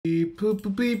Beep poop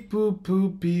poop beep poop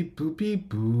poop beep poop beep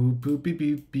poop poop beep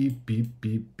beep beep beep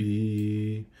beep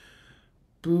beep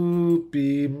boop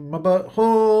beep my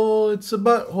butthole. It's a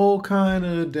butthole kind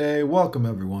of day. Welcome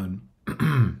everyone.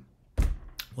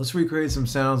 Let's recreate some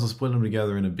sounds. Let's put them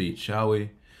together in a beat, shall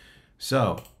we?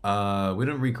 So, we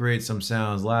didn't recreate some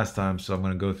sounds last time, so I'm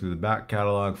gonna go through the back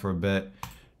catalog for a bit.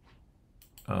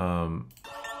 We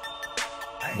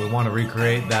want to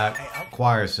recreate that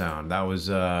choir sound. That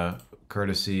was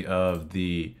courtesy of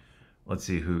the, let's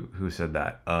see who said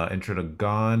that. Intro to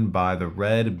Gone by the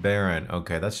Red Baron.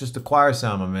 Okay, that's just a choir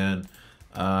sound, my man.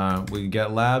 We can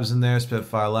get labs in there,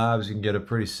 Spitfire Labs. You can get a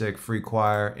pretty sick free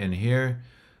choir in here.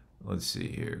 Let's see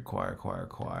here, choir.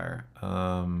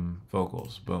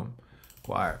 Vocals, boom,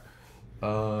 choir.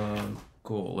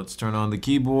 Cool. Let's turn on the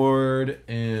keyboard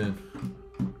and.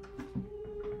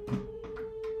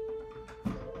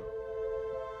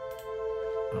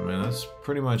 I mean, that's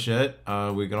pretty much it.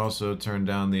 We can also turn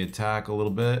down the attack a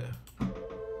little bit.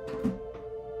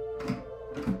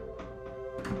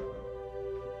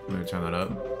 Let me turn that up.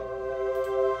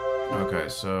 Okay,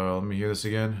 so let me hear this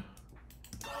again.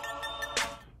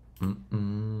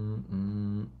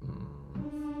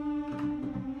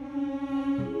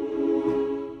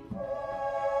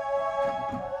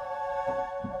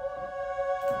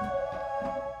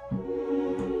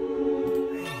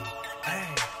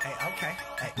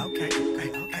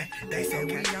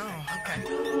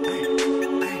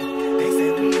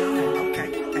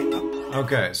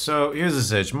 Okay, so here's the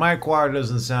sitch. My choir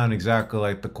doesn't sound exactly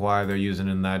like the choir they're using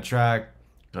in that track,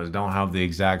 because I don't have the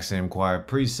exact same choir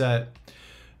preset.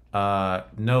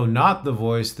 No, not the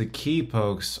voice, the key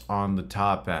pokes on the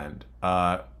top end.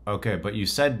 Okay, but you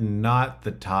said not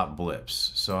the top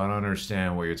blips, so I don't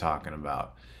understand what you're talking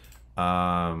about.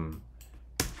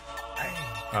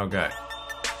 Okay.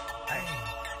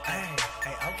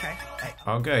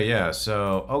 Okay, yeah,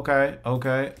 so, okay.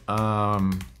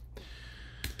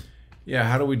 Yeah,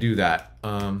 how do we do that?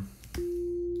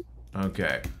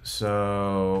 Okay,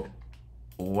 so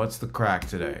what's the crack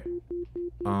today?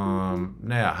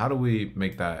 Yeah, how do we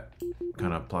make that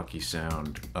kind of plucky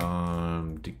sound?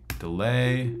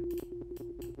 Delay.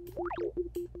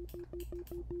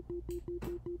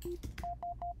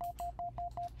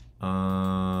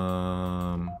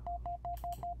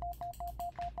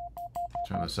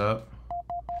 Turn this up.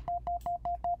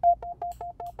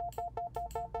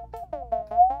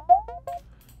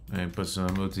 And put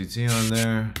some OTT on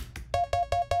there.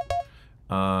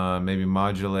 Maybe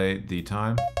modulate the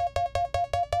time.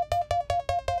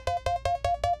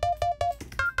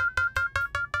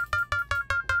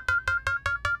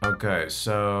 Okay,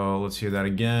 so let's hear that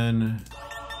again.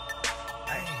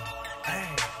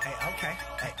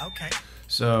 Okay.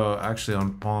 So actually,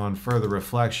 upon further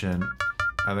reflection,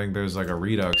 I think there's like a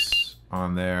redux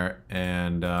on there,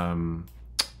 and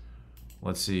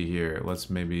let's see here. Let's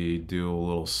maybe do a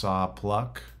little saw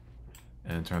pluck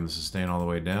and turn the sustain all the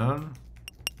way down.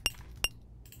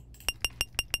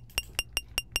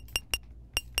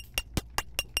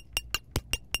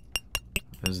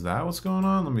 Is that what's going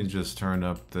on? Let me just turn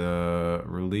up the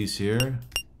release here.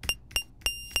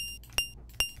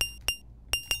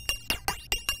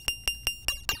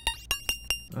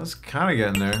 That's kind of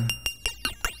getting there.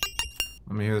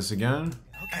 Let me hear this again.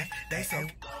 Okay, they say.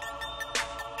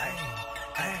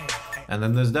 And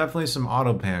then there's definitely some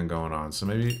auto pan going on. So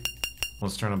maybe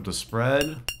let's turn up the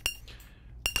spread.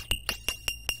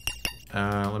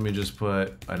 Let me just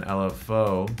put an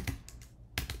LFO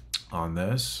on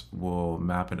this. We'll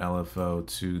map an LFO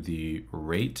to the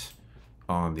rate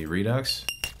on the Redux.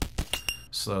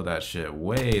 Slow that shit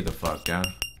way the fuck down.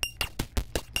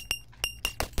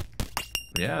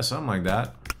 Yeah, something like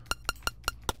that.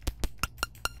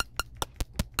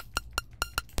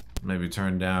 Maybe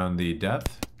turn down the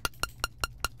depth.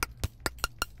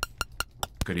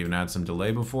 Could even add some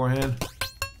delay beforehand.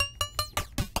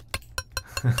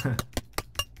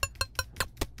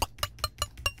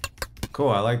 Cool,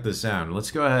 I like the sound.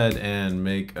 Let's go ahead and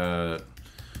make a,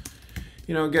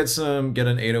 you know, get an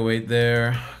 808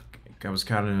 there. I was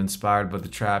kind of inspired by the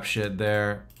trap shit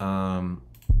there.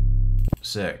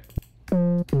 Sick.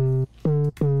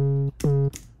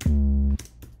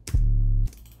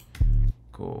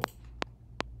 Cool.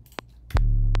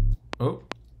 Oh.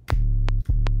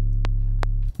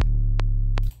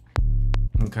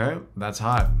 Okay, that's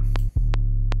hot.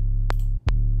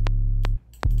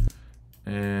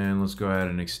 And let's go ahead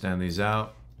and extend these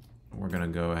out. We're gonna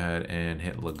go ahead and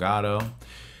hit legato.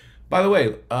 By the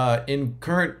way, in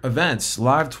current events,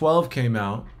 Live 12 came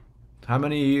out. How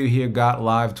many of you here got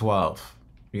Live 12?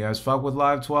 You guys fuck with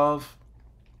Live 12?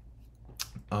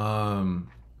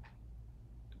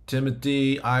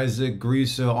 Timothy, Isaac,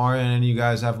 Grisa, Aryan, and you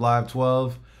guys have live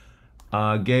 12.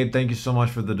 Gabe, thank you so much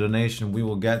for the donation. We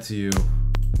will get to you.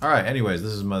 All right, anyways,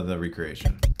 this is the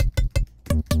recreation.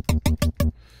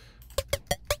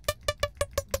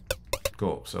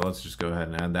 Cool, so let's just go ahead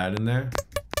and add that in there.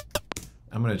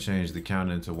 I'm gonna change the count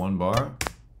into 1 bar.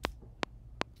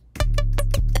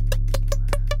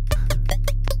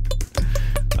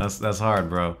 That's hard,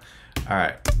 bro. All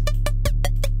right.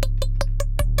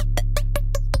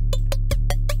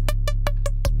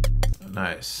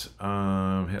 Nice.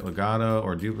 Hit legato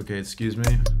or duplicate, excuse me.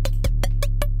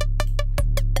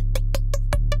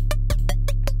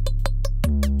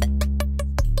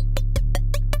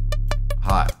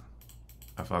 Hot.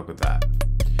 I fuck with that.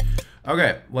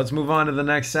 Okay, let's move on to the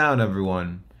next sound,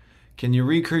 everyone. Can you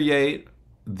recreate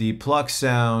the pluck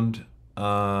sound?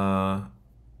 Let's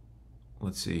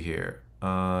see here.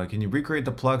 Can you recreate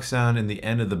the pluck sound in the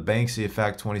end of the Banksy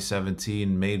Effect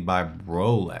 2017 made by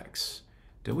Rolex?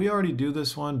 Did we already do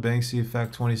this one? Banksy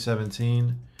Effect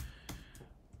 2017.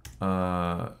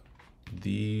 The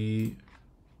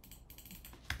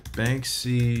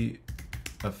Banksy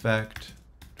Effect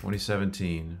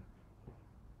 2017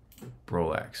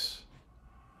 Rolex.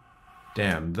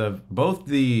 Damn, both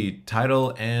the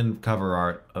title and cover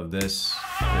art of this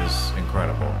is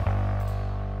incredible.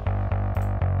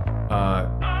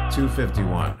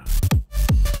 251.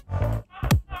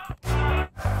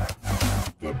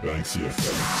 The Banksy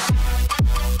Effect.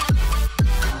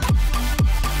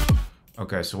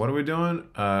 Okay, so what are we doing?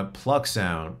 Pluck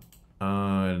sound.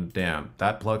 Damn,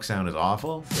 that pluck sound is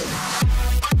awful.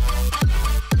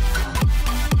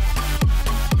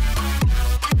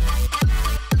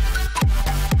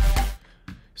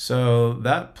 So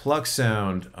that pluck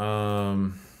sound,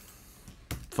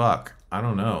 fuck, I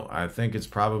don't know. I think it's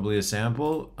probably a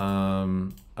sample.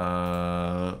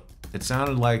 It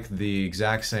sounded like the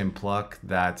exact same pluck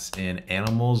that's in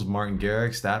Animals, Martin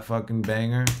Garrix, that fucking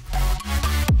banger.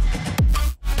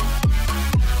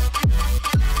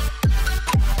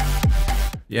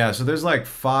 Yeah, so there's like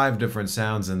 5 different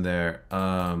sounds in there.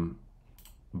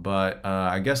 But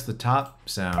I guess the top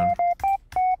sound.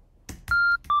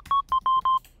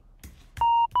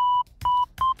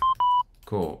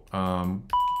 Cool.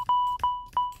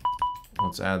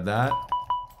 Let's add that.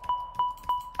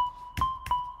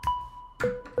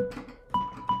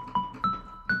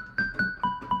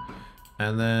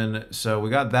 And then, so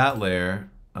we got that layer,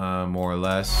 more or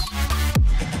less.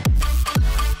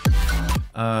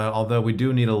 Although we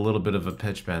do need a little bit of a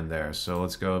pitch bend there. So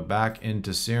let's go back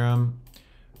into Serum.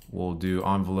 We'll do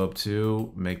envelope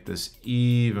 2, make this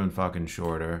even fucking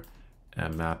shorter,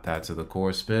 and map that to the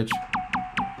chorus pitch.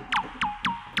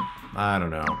 I don't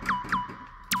know.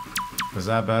 Is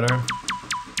that better?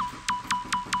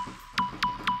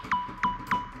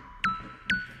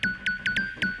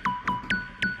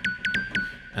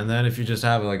 And then if you just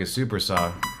have like a super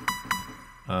saw,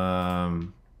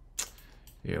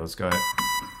 yeah, let's go ahead.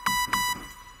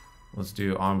 Let's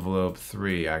do envelope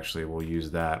 3. Actually, we'll use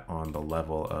that on the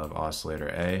level of oscillator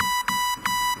A.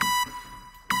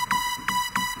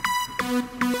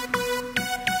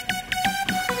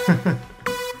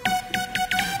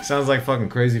 Sounds like fucking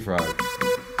Crazy Frog.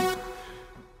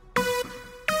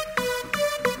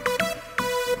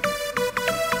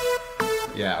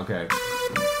 Yeah, okay.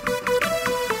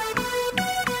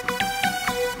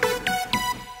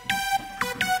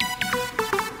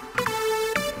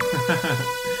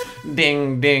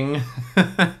 Ding, ding.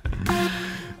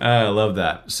 I love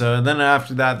that. So and then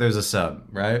after that, there's a sub,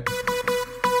 right?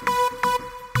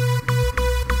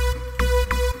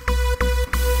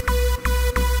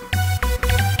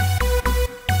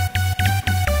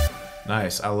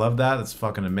 Nice. I love that. That's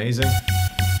fucking amazing.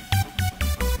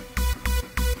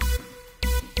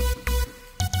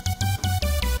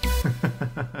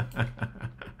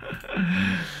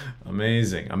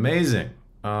 Amazing. Amazing.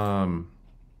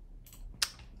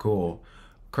 Cool.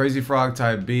 Crazy Frog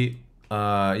type beat.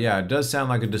 Yeah, it does sound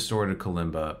like a distorted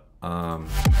kalimba.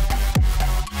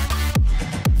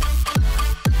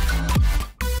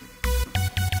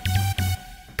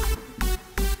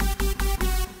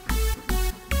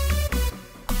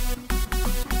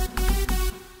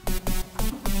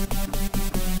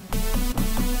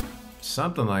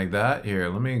 Something like that. Here,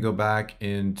 let me go back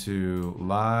into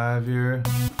live here.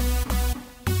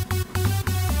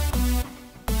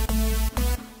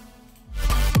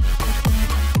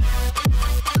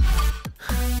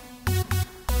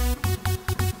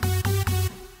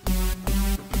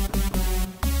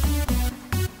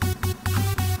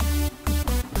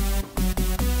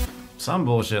 Some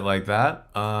bullshit like that.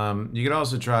 You could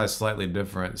also try a slightly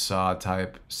different saw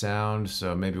type sound.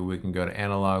 So maybe we can go to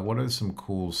analog. What are some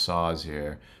cool saws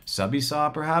here? Subby saw,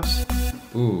 perhaps?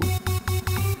 Ooh.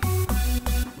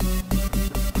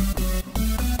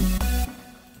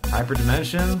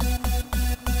 Hyperdimension.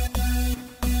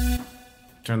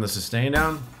 Turn the sustain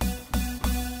down.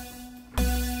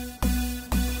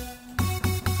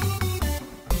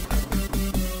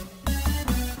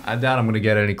 I doubt I'm going to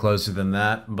get any closer than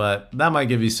that, but that might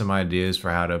give you some ideas for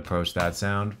how to approach that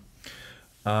sound.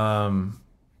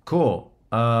 Cool.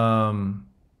 Awesome.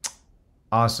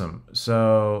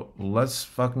 So let's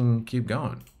fucking keep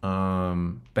going.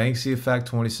 Banksy Effect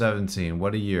 2017.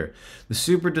 What a year. The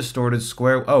super distorted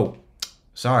square. Oh,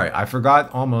 sorry. I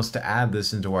forgot almost to add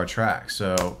this into our track.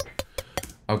 So,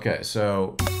 okay.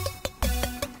 So.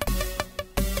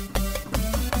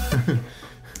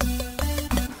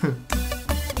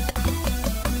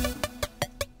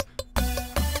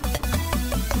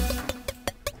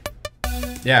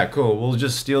 Yeah, cool. We'll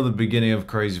just steal the beginning of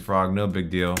Crazy Frog. No big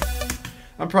deal.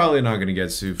 I'm probably not gonna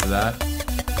get sued for that.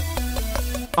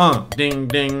 Ding,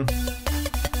 ding.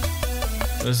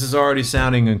 This is already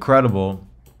sounding incredible.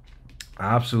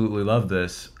 I absolutely love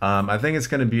this. I think it's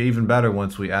gonna be even better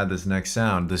once we add this next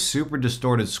sound. The super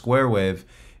distorted square wave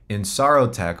in Sorrow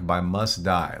Tech by Must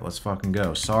Die. Let's fucking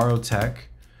go. Sorrow Tech.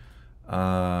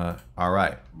 All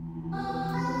right.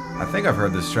 I think I've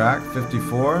heard this track.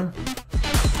 54.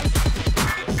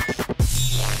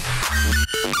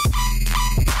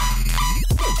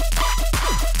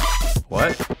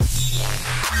 What?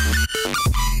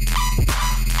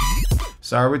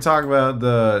 So are we talking about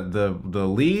the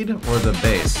lead or the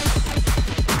bass?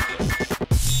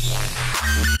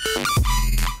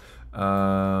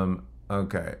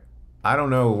 Okay. I don't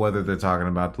know whether they're talking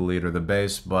about the lead or the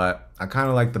bass, but I kind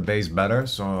of like the bass better,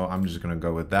 so I'm just gonna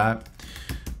go with that.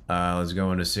 Let's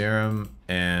go into Serum,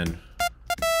 and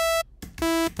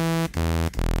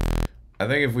I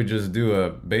think if we just do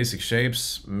a basic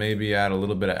shapes, maybe add a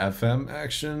little bit of FM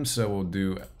action, so we'll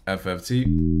do FFT.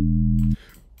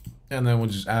 And then we'll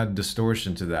just add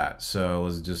distortion to that. So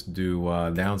let's just do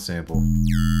downsample.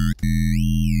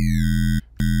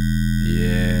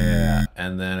 Yeah,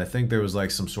 and then I think there was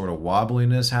like some sort of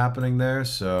wobbliness happening there,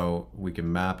 so we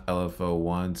can map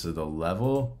LFO1 to the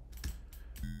level.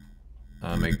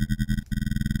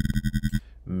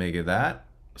 Make it that.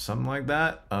 Something like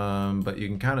that, but you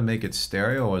can kind of make it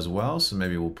stereo as well, so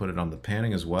maybe we'll put it on the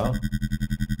panning as well.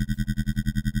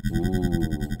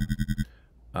 Ooh.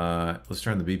 Let's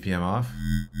turn the BPM off.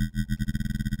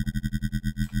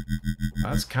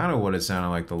 That's kind of what it sounded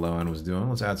like the low end was doing.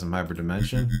 Let's add some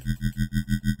hyperdimension.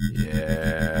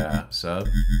 Yeah, sub.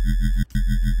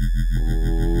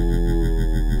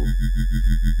 Ooh.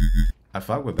 I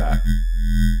fuck with that.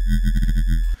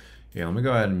 Yeah, let me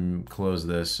go ahead and close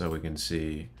this so we can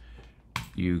see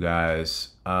you guys.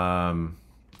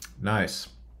 Nice.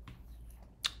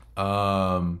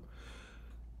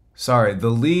 Sorry, the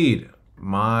lead.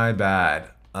 My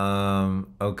bad.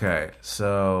 Okay,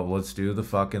 so let's do the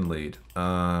fucking lead.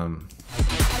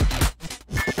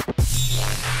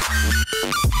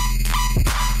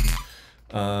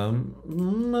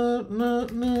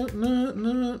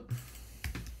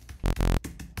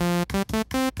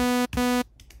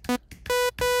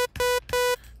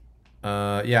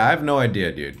 Yeah, I have no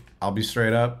idea, dude. I'll be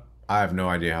straight up. I have no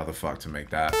idea how the fuck to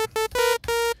make that.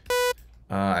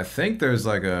 I think there's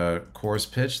like a coarse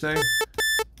pitch thing.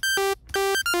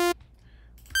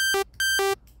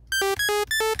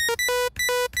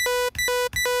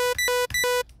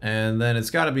 And then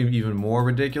it's got to be even more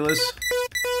ridiculous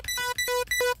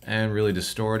and really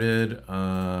distorted.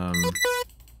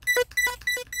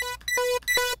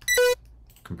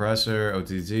 Compressor,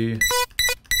 OTT.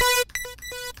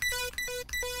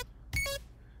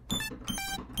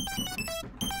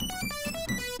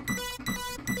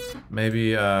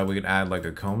 Maybe we could add like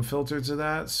a comb filter to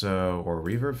that, so, or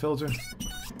reverb filter.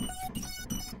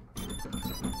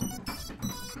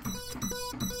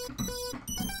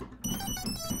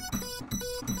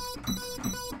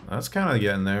 That's kind of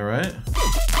getting there, right?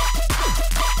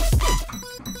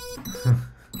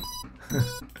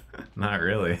 Not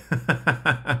really.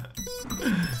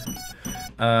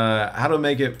 How to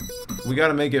make it... We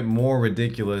gotta make it more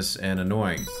ridiculous and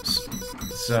annoying.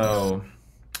 So,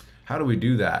 how do we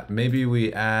do that? Maybe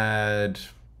we add...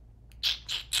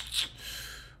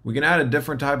 We can add a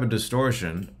different type of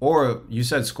distortion. Or, you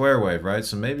said square wave, right?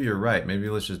 So maybe you're right. Maybe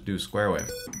let's just do square wave.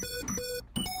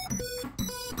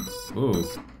 Ooh.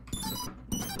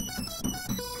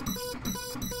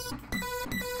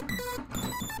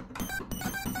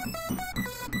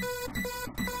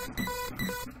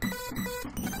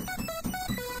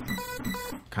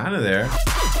 kind of there.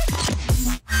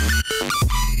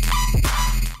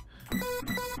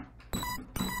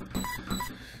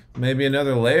 Maybe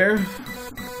another layer?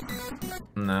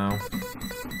 No.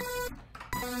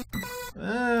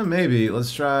 Maybe.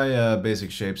 Let's try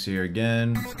basic shapes here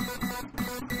again.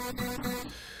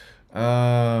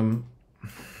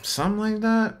 Something like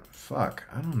that? Fuck,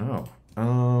 I don't know.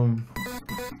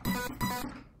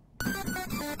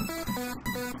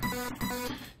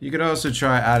 You could also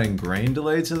try adding grain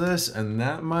delay to this, and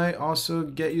that might also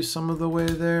get you some of the way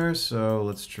there. So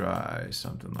let's try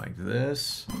something like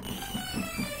this.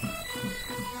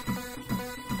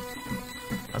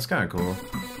 That's kind of cool.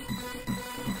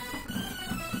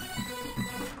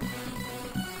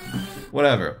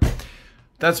 Whatever.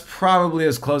 That's probably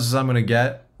as close as I'm gonna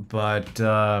get, but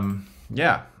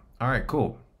yeah. All right,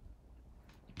 cool.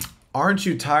 Aren't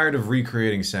you tired of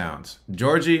recreating sounds?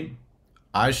 Georgie,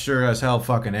 I sure as hell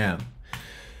fucking am.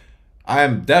 I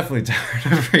am definitely tired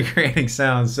of recreating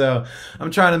sounds, so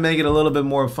I'm trying to make it a little bit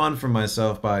more fun for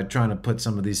myself by trying to put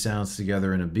some of these sounds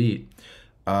together in a beat.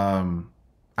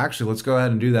 Actually, let's go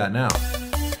ahead and do that now.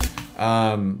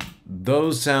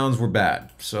 Those sounds were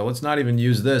bad, so let's not even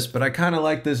use this, but I kind of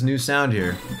like this new sound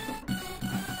here.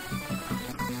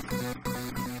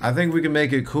 I think we can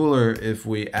make it cooler if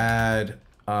we add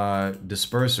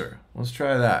disperser. Let's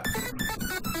try that.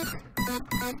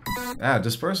 Ah,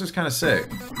 disperser's kind of sick.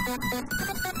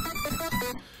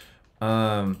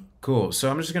 Cool. So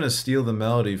I'm just gonna steal the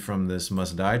melody from this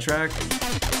Must Die track.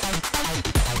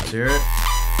 Let's hear it.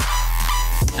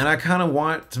 And I kind of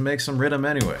want to make some rhythm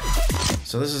anyway.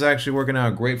 So this is actually working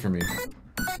out great for me.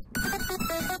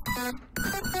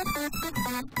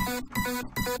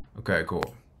 Okay,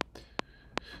 cool.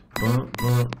 Boom,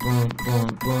 boom, boom, boom,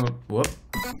 boom. Whoop.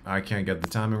 I can't get the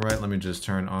timing right. Let me just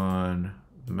turn on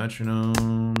the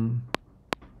metronome.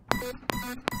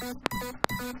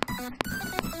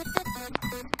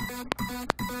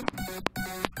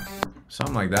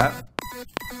 Something like that.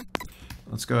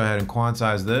 Let's go ahead and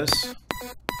quantize this.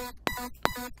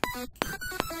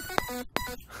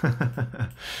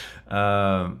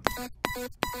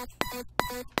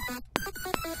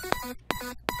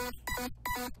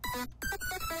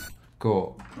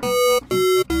 Cool.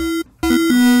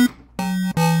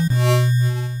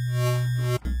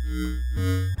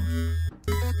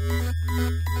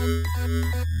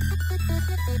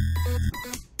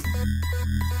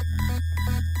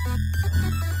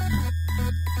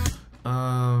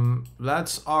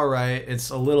 That's alright. It's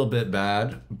a little bit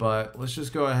bad, but let's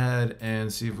just go ahead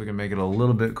and see if we can make it a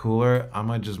little bit cooler. I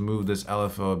might just move this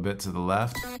LFO a bit to the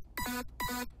left.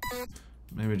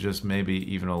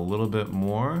 Maybe even a little bit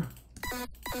more.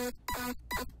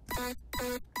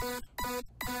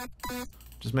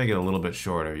 Just make it a little bit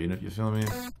shorter, you feel me?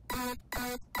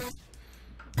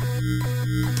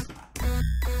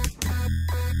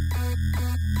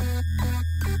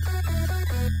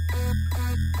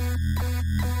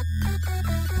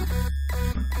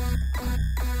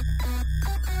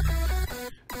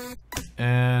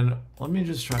 And let me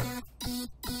just try.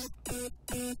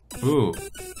 Ooh,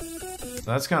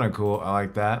 that's kind of cool. I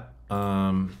like that.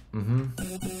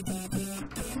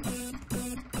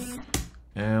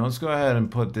 And let's go ahead and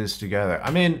put this together.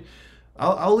 I mean,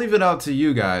 I'll leave it out to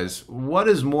you guys. What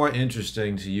is more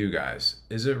interesting to you guys?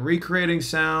 Is it recreating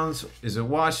sounds? Is it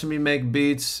watching me make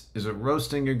beats? Is it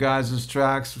roasting your guys'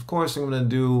 tracks? Of course, I'm gonna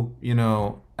do,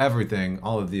 everything,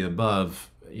 all of the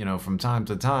above, from time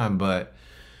to time, but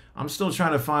I'm still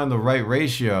trying to find the right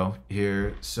ratio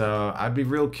here, so I'd be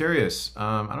real curious.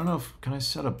 I don't know can I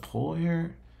set a poll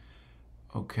here?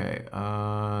 Okay,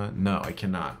 no, I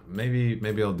cannot. Maybe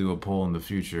I'll do a poll in the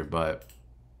future, but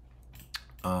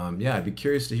yeah, I'd be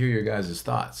curious to hear your guys'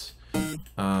 thoughts.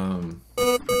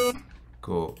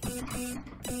 Cool.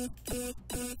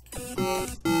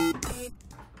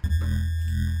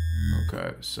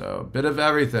 Okay, so a bit of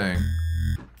everything.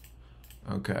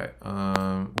 Okay,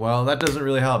 well, that doesn't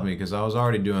really help me because I was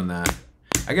already doing that.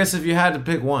 I guess if you had to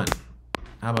pick one,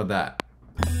 how about that?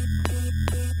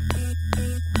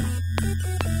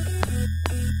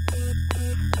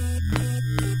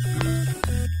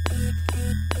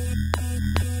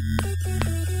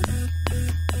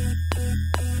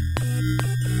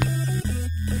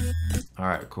 All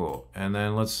right, cool. And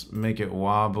then let's make it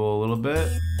wobble a little bit.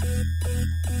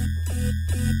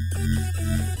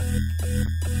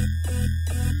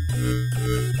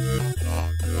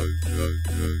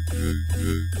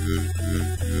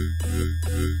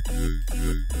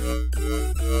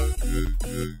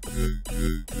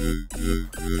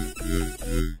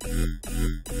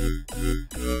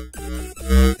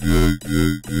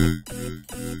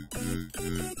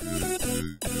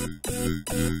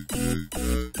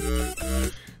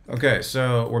 Okay,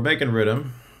 so we're making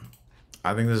rhythm.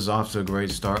 I think this is off to a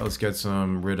great start. Let's get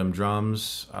some rhythm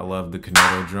drums. I love the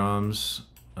Kenoto drums.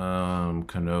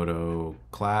 Kenoto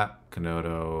clap,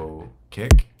 Kenoto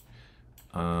kick,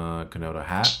 Kenoto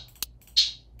hat.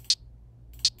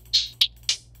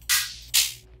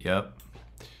 Yep.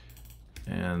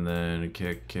 And then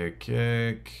kick, kick,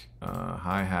 kick.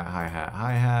 Hi-hat, hi-hat,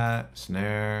 hi-hat.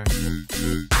 Snare.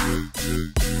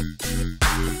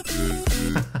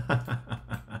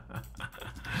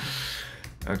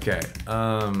 Okay.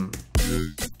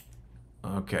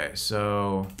 Okay,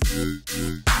 so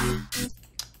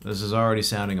this is already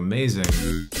sounding amazing.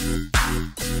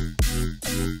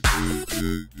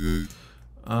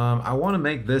 I want to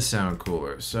make this sound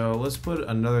cooler, so let's put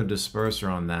another disperser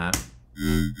on that,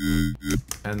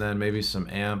 and then maybe some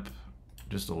amp,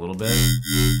 just a little bit.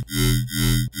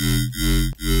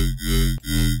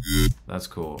 That's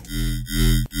cool.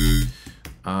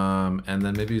 And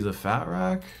then maybe the fat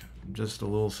rack, just a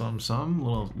little something,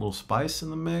 little spice in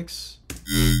the mix.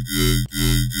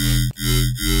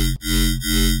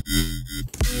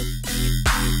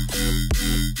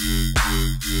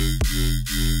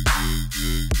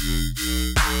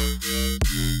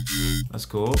 That's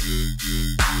cool.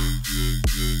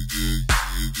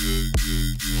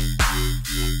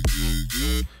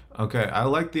 Okay, I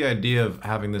like the idea of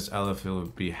having this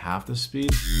LFO be half the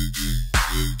speed.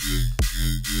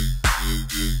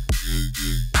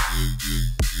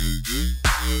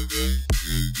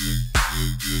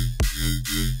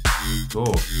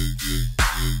 Cool.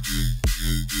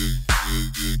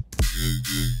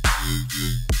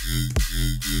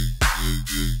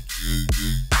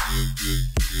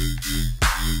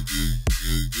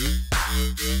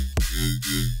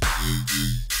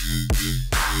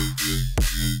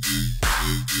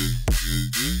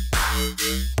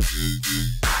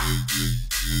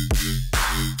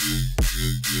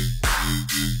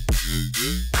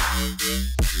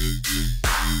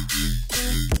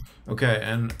 Okay,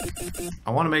 and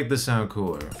I want to make this sound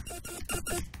cooler.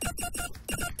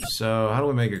 So how do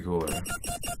we make it cooler?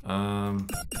 I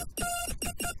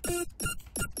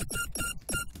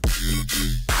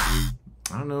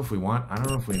don't know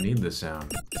if we need this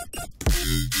sound.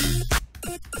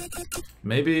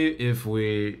 Maybe if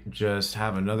we just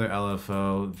have another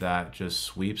LFO that just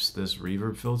sweeps this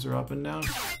reverb filter up and down.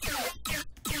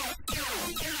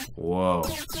 Whoa.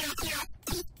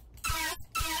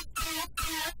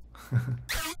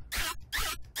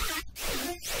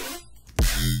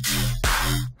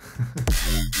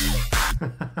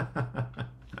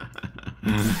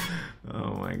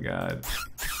 Oh my god.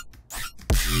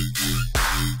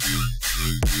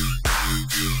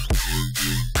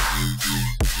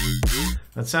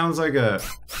 That sounds like a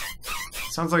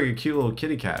cute little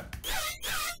kitty cat.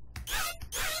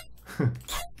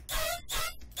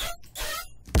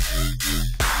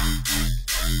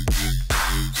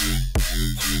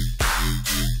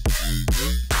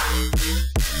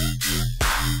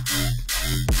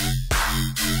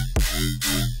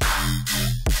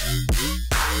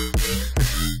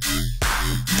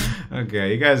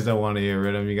 Okay, you guys don't want to hear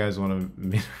rhythm, you guys want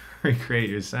to recreate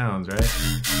your sounds, right?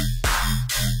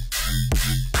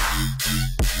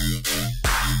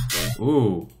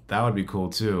 Ooh, that would be cool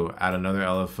too. Add another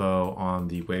LFO on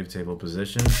the wavetable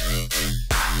position.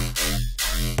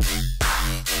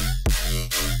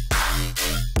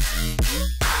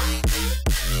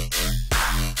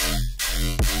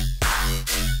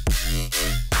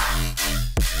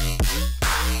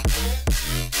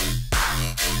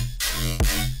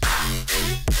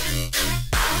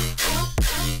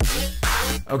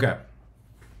 Okay.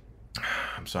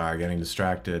 I'm sorry, getting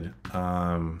distracted.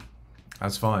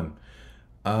 That's fun.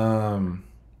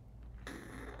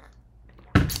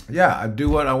 Yeah, I do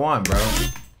what I want, bro.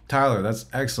 Tyler, that's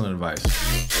excellent advice.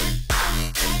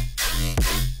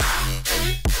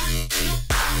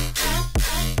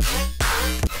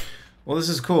 Well, this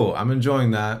is cool. I'm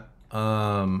enjoying that.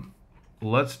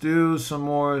 Let's do some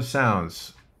more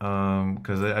sounds.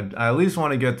 Because I at least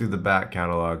want to get through the back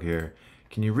catalog here.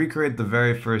 Can you recreate the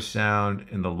very first sound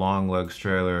in the Long Legs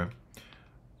trailer?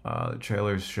 The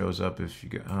trailer shows up if you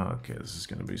get... Oh, okay, this is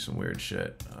going to be some weird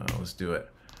shit. Let's do it.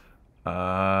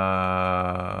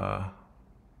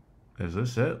 Is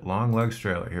this it? Long Legs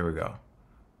trailer. Here we go.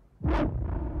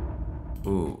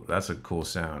 Ooh, that's a cool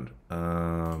sound.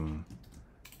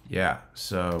 Yeah,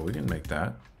 so we can make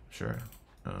that. Sure.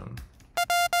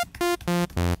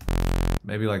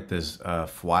 Maybe like this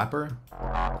flapper.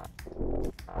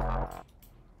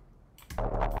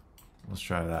 Let's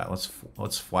try that.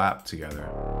 Let's flap together.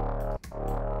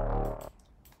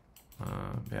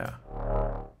 Yeah.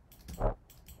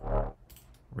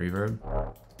 Reverb.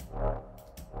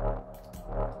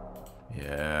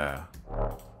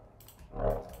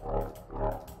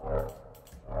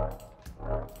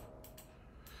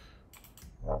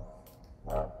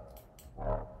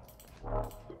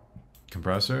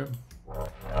 compressor.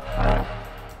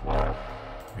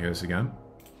 Hear this again.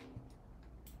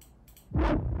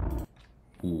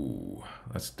 Ooh,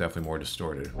 that's definitely more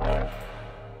distorted.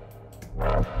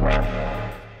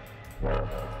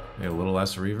 Maybe a little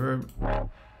less reverb.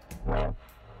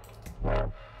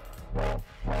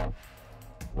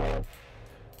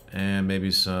 And maybe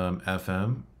some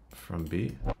FM from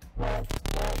B.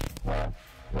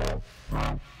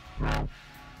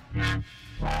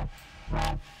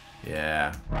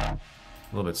 Yeah, a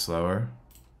little bit slower.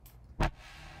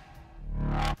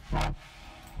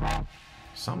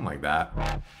 Something like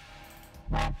that.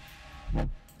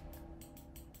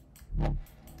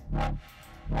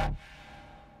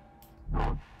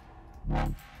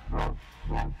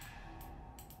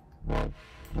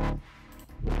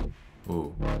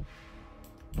 Ooh.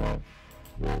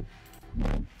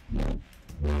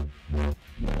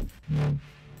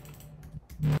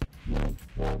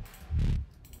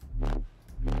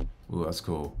 Ooh, that's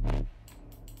cool.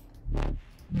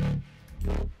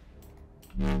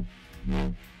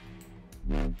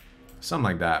 Something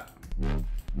like that.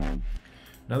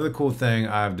 Another cool thing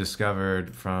I've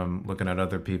discovered from looking at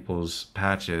other people's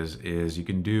patches is you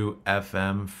can do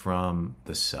FM from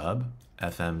the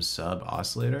FM sub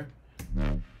oscillator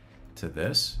to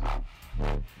this.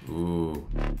 Ooh.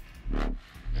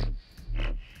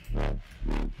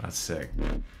 That's sick.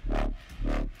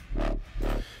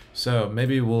 So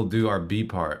maybe we'll do our B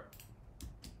part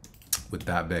with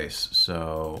that bass.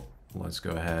 So let's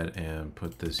go ahead and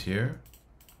put this here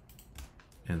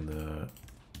in the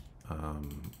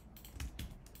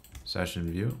session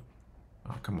view.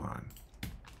 Oh, come on.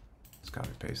 Let's copy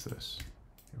paste this.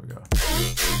 Here we go.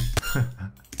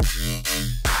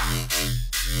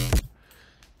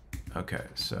 Okay,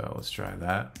 so let's try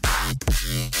that.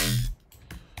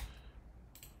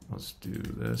 Let's do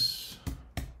this.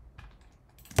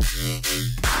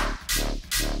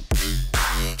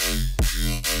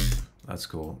 That's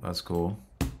cool. That's cool.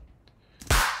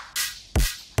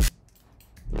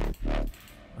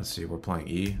 Let's see, we're playing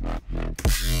E.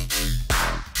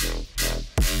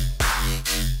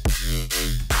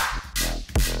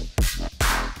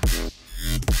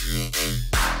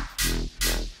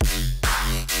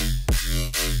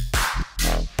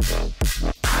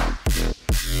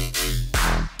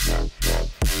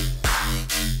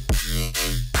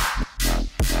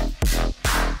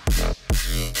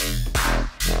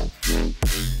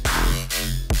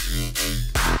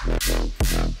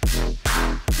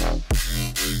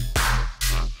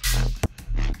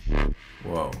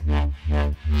 Whoa.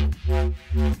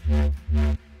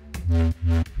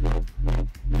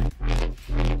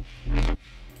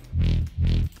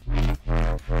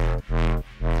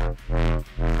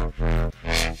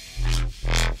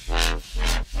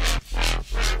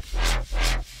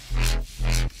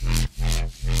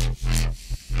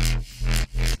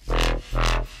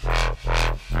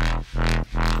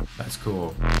 That's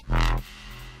cool.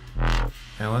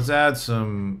 And let's add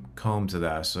some comb to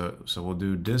that. So we'll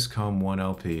do disc comb 1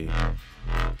 LP.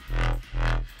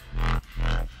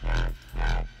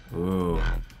 Ooh.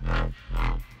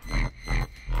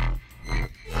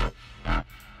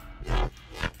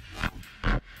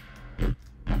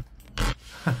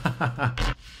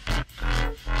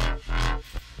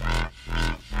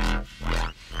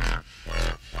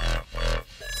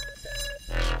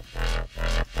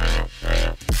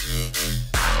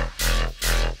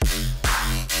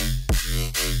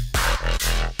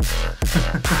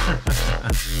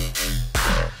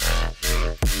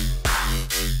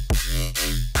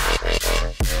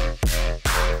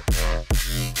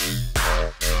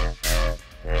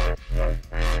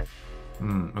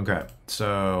 Okay,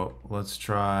 so let's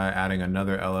try adding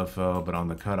another LFO, but on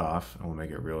the cutoff, and we'll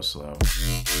make it real slow.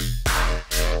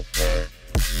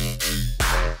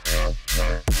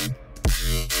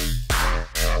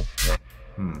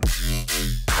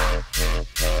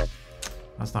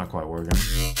 That's not quite working.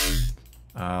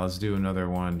 Let's do another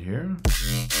one here.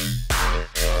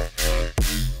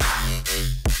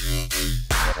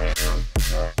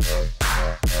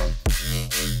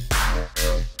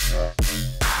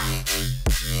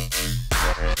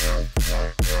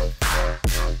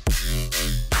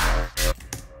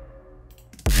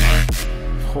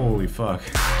 Holy fuck.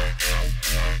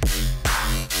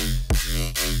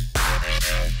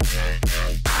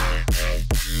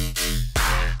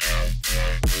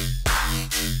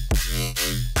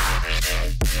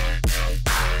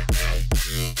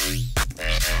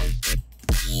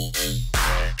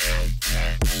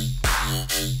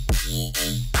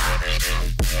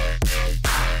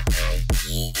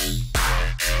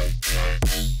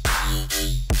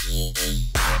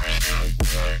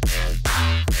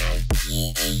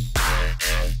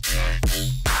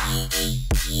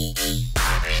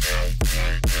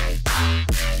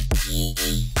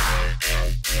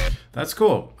 That's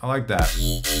cool. I like that.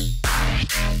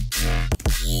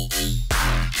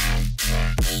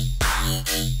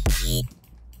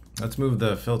 Let's move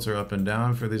the filter up and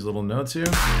down for these little notes here.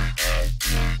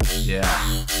 Yeah.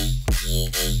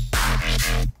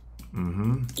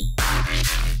 Mm-hmm.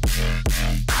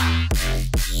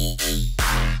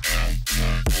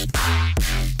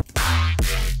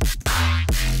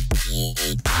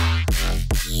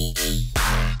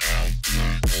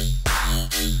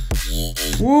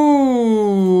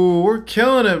 Woo! We're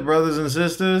killing it, brothers and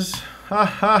sisters. Ha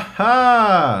ha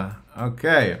ha!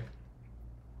 Okay.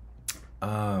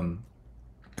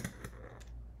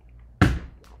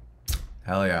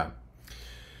 Hell yeah.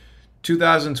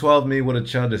 2012 me would have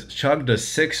chugged a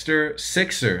sixer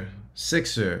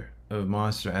of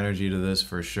Monster Energy to this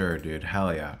for sure, dude.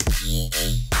 Hell yeah.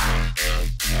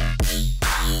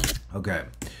 Okay.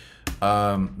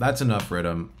 That's enough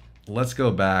rhythm. Let's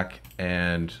go back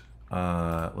and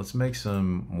let's make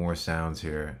some more sounds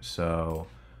here. So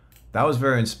that was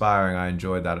very inspiring. I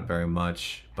enjoyed that very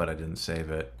much, but I didn't save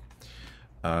it.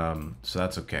 So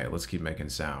that's okay. Let's keep making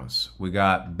sounds. We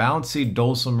got bouncy,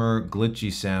 dulcimer,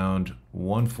 glitchy sound,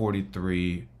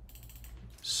 143,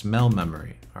 smell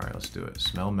memory. All right, let's do it.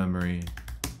 Smell memory,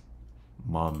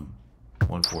 mum,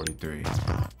 143.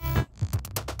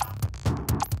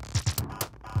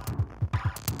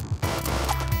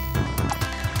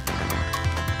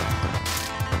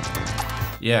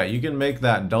 Yeah, you can make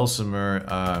that dulcimer.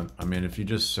 I mean, if you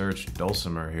just search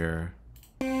dulcimer here,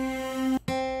 and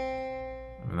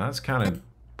that's kind of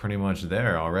pretty much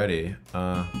there already.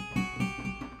 But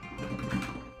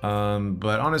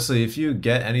honestly, if you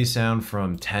get any sound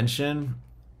from tension,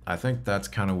 I think that's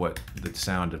kind of what the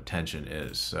sound of tension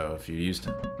is. So if you used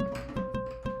to...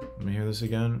 Let me hear this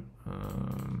again.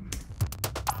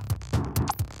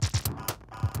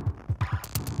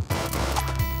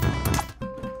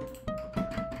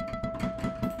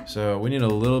 So we need a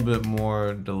little bit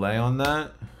more delay on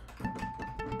that.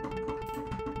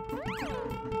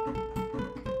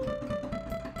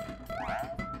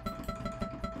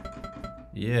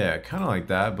 Yeah, kind of like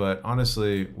that, but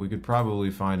honestly, we could probably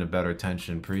find a better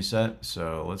tension preset.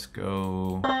 So let's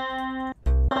go. I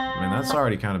mean, that's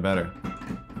already kind of better.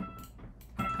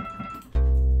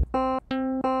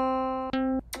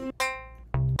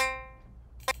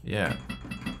 Yeah.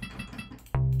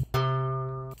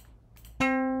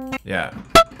 Yeah.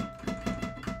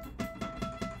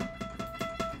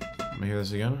 Let me hear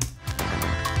this again.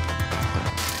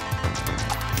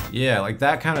 Yeah, like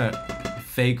that kind of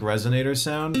fake resonator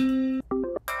sound.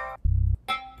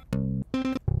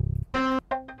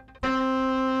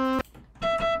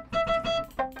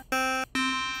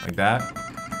 Like that.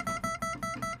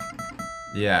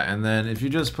 Yeah, and then if you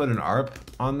just put an ARP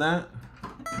on that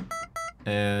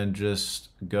and just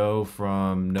go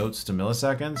from notes to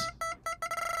milliseconds.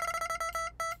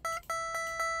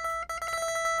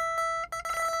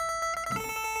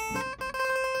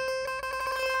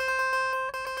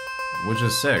 Which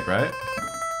is sick, right?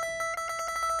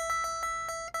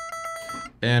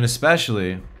 And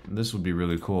especially, this would be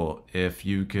really cool, if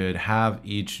you could have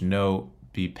each note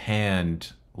be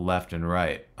panned left and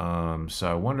right. So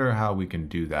I wonder how we can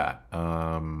do that.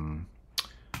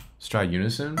 Let's try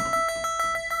unison.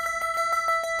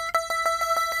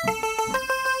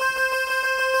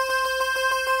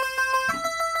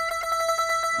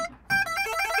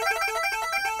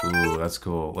 Ooh, that's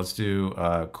cool. Let's do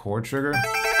chord trigger.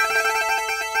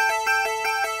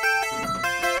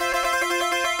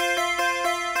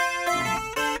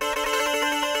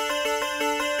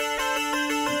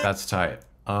 That's tight.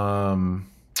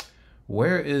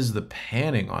 Where is the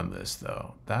panning on this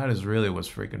though? That is really what's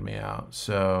freaking me out.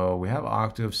 So we have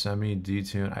octave, semi,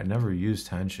 detune. I never used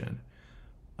tension.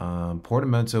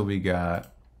 Portamento we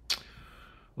got.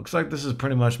 Looks like this is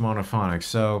pretty much monophonic.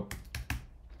 So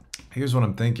here's what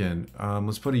I'm thinking.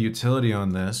 Let's put a utility on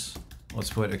this.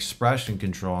 Let's put expression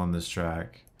control on this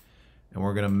track. And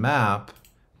we're gonna map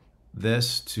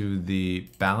this to the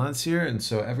balance here. And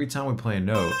so every time we play a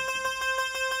note,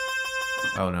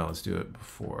 oh no, let's do it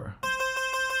before.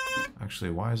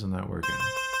 Actually, why isn't that working?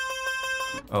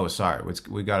 Oh, sorry,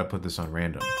 we gotta put this on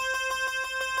random.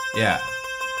 Yeah.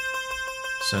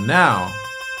 So now,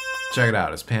 check it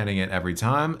out, it's panning it every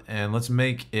time, and let's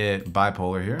make it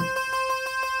bipolar here.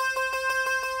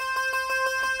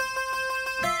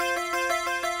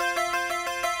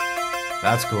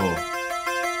 That's cool.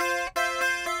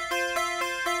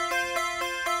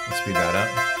 Let's speed that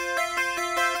up.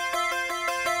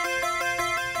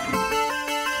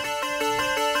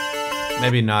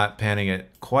 Maybe not panning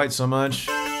it quite so much.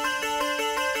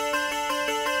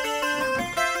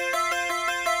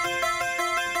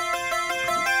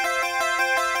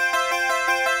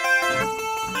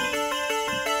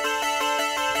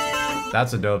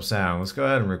 That's a dope sound. Let's go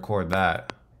ahead and record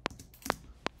that.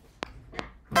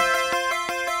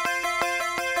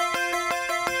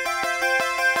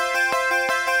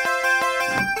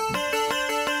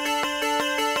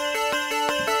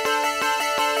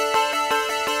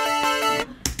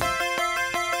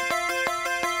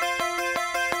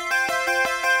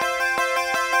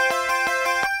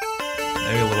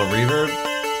 Maybe a little reverb.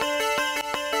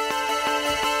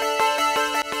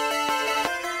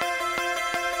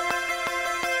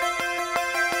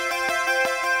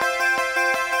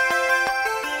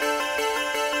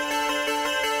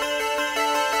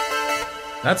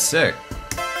 That's sick.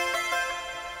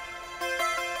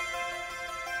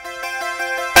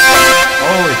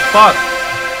 Holy fuck!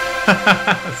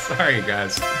 Sorry,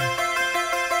 guys.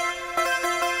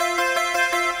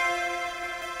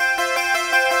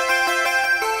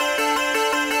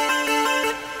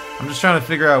 I'm just trying to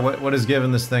figure out what is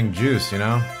giving this thing juice, you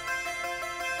know?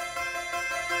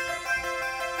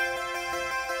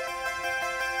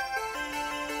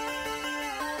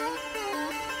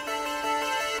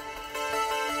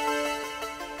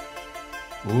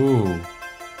 Ooh.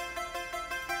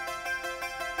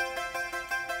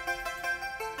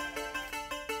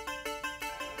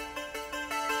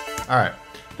 Alright,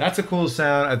 that's a cool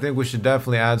sound. I think we should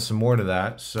definitely add some more to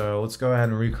that. So let's go ahead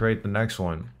and recreate the next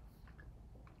one.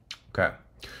 Okay.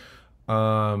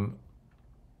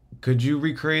 Could you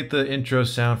recreate the intro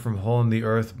sound from Hole in the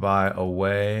Earth by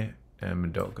Away and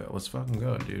Madoka? Let's fucking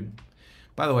go, dude.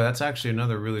 By the way, that's actually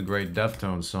another really great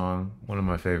Deftones song. One of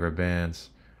my favorite bands.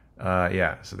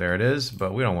 Yeah, so there it is,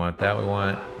 but we don't want that. We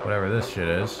want whatever this shit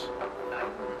is.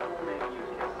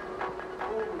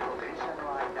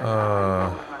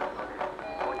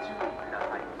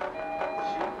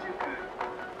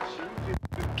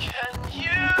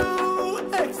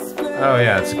 Oh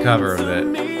yeah, it's a cover of it.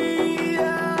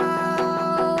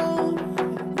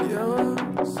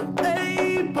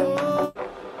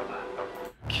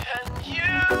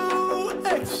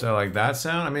 So like that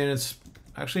sound, I mean, it's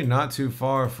actually not too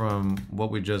far from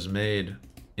what we just made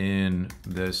in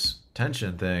this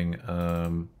tension thing.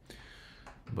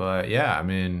 But yeah, I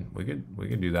mean, we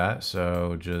could do that.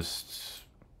 So just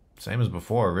same as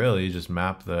before, really. Just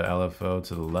map the LFO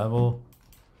to the level,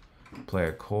 play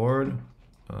a chord.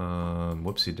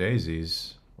 Whoopsie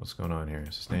daisies. What's going on here?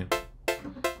 Sustain.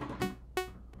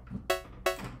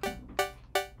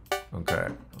 Okay,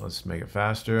 let's make it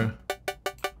faster.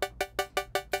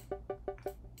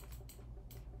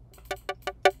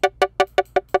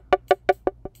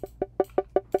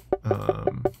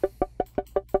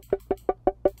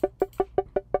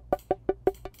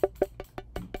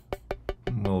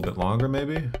 A little bit longer,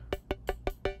 maybe.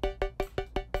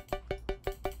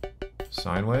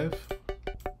 Sine wave.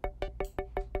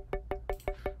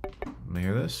 Let me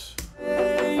hear this.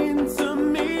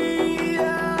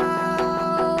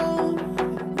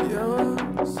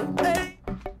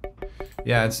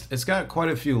 Yeah, it's got quite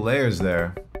a few layers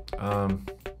there. And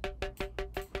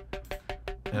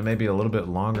maybe a little bit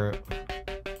longer.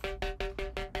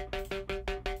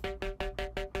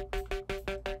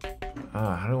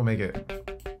 How do I make it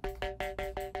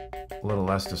a little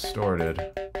less distorted?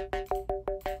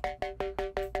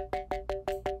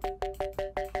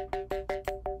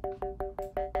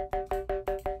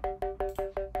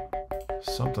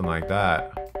 Something like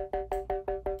that.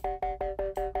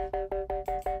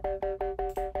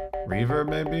 Reverb,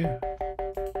 maybe?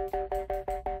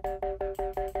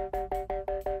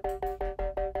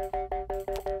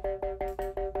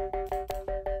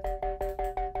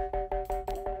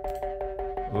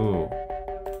 Ooh,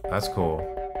 that's cool.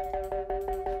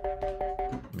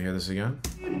 Let me hear this again.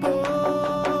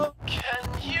 Can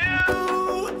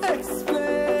you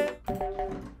explain?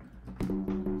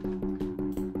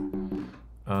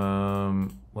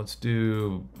 Let's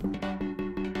do...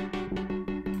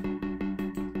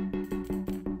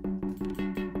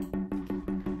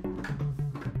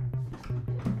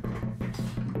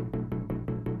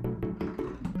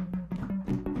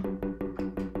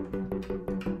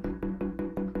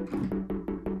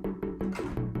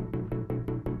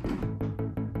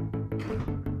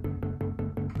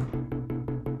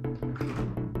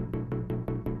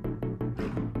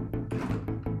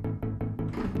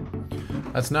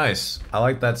 That's nice. I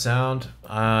like that sound.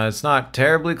 It's not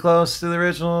terribly close to the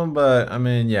original, but I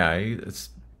mean, yeah, it's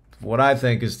what I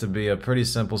think is to be a pretty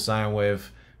simple sine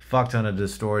wave. Fuck ton of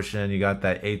distortion. You got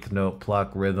that eighth note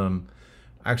pluck rhythm.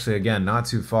 Actually, again, not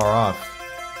too far off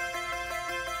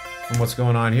from what's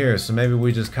going on here. So maybe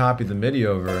we just copy the MIDI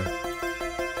over.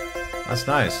 That's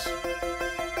nice.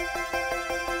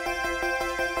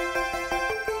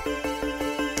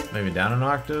 Maybe down an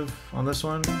octave on this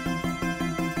one.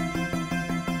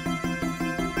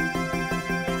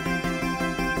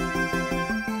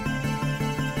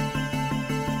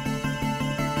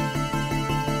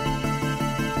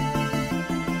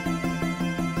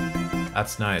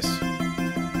 That's nice.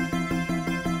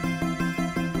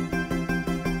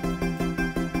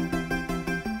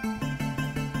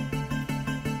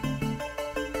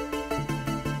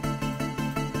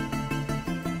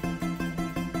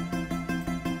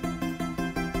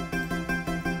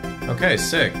 Okay,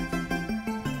 sick.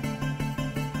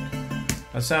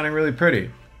 That's sounding really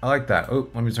pretty. I like that. Oh,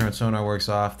 let me turn Sonarworks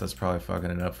off. That's probably fucking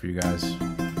it up for you guys.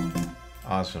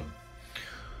 Awesome.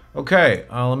 Okay,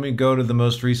 let me go to the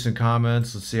most recent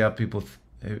comments. Let's see how people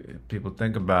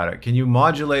think about it. Can you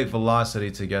modulate velocity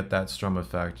to get that strum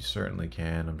effect? You certainly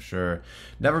can, I'm sure.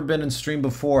 Never been in stream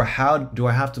before. How do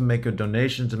I have to make a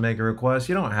donation to make a request?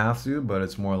 You don't have to, but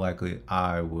it's more likely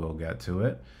I will get to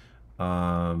it.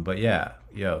 But yeah,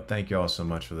 yo, thank you all so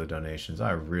much for the donations.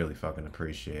 I really fucking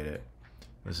appreciate it.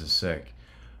 This is sick.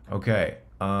 Okay,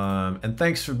 and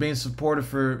thanks for being supportive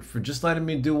for just letting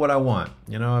me do what I want.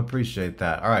 You know, I appreciate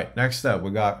that. All right, next up,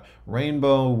 we got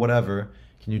Rainbow Whatever.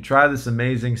 Can you try this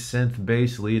amazing synth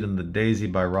bass lead in The Daisy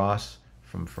by Ross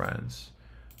from Friends?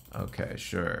 Okay,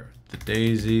 sure. The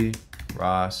Daisy,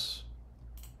 Ross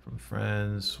from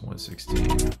Friends,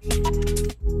 116.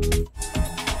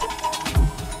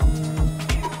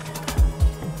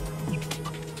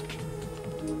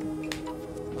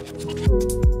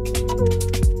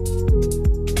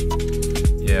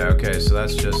 Yeah, okay, so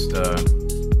that's just,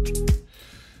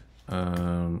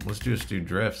 let's just do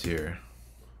drift here.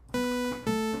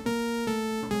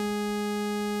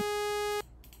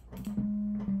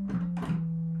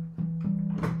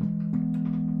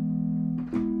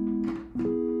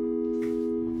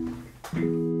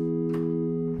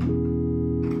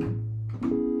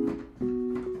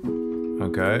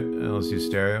 Okay, and let's do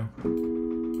stereo.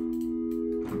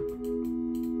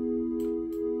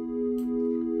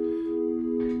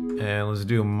 And let's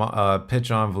do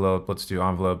pitch envelope. Let's do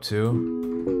envelope 2.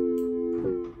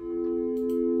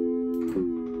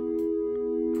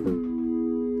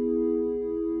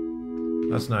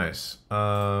 That's nice.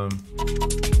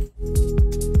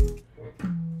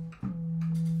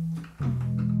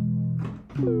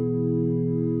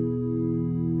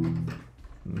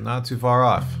 Not too far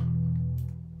off.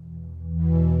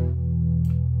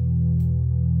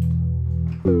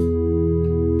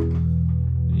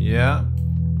 Yeah. I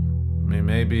mean,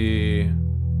 maybe...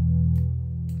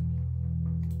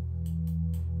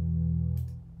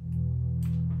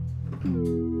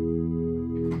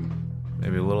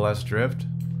 maybe a little less drift.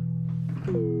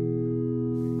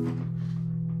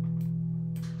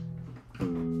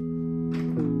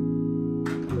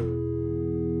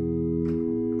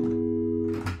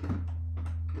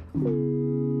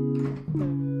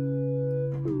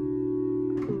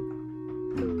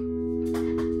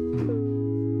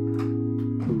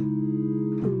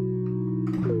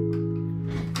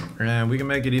 And we can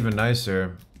make it even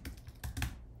nicer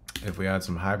if we add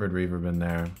some hybrid reverb in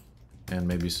there and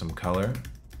maybe some color,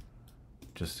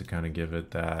 just to kind of give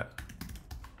it that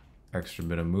extra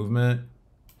bit of movement.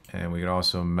 And we could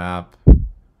also map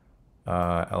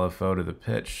LFO to the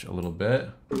pitch a little bit.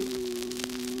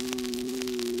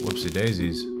 Whoopsie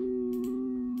daisies.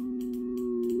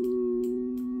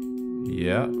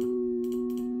 Yeah.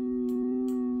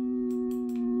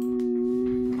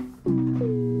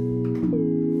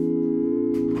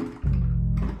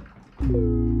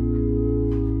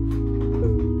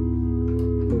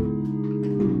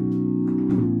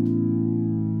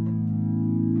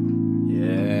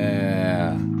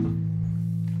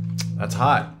 That's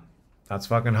hot. That's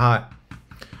fucking hot.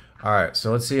 All right,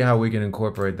 so let's see how we can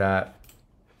incorporate that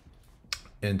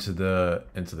into the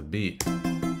beat.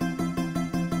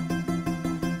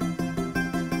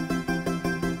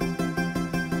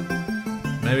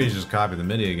 Maybe just copy the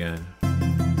MIDI again.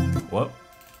 Whoop,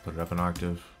 put it up an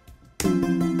octave.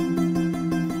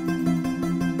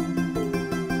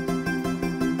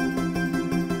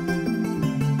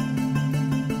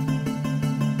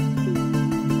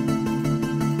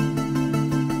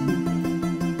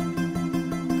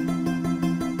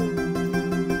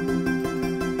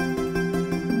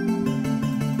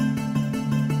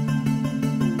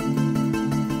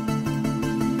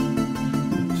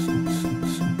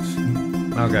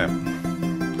 Okay,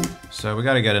 so we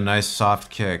got to get a nice soft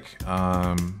kick.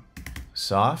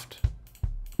 Soft?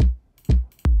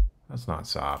 That's not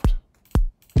soft.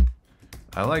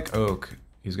 I like Oak.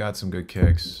 He's got some good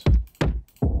kicks.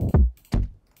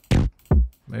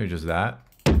 Maybe just that.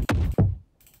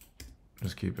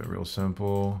 Just keep it real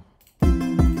simple. No,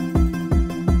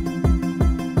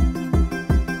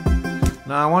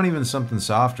 I want even something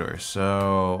softer.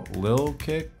 So, Lil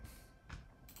kick.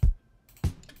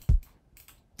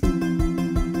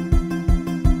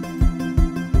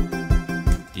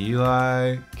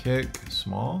 Eli kick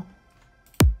small.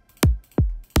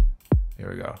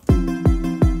 Here we go.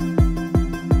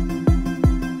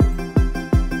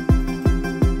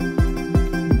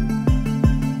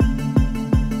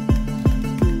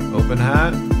 Open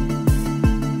hat.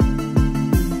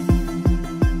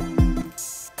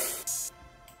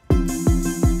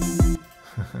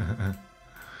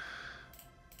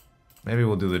 Maybe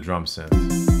we'll do the drum synth.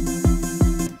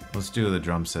 Let's do the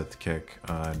drum synth kick.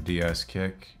 DS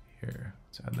kick. Here,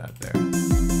 let's add that there.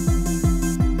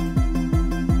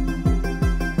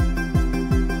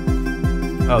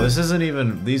 Oh, this isn't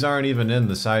even, these aren't even in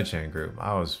the sidechain group.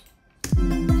 I was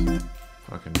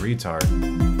fucking retard.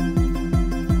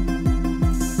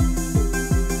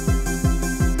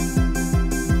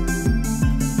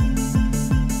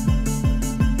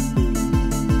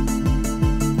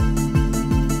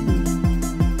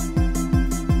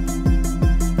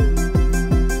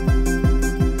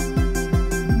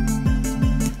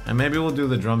 And maybe we'll do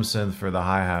the drum synth for the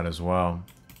hi-hat as well.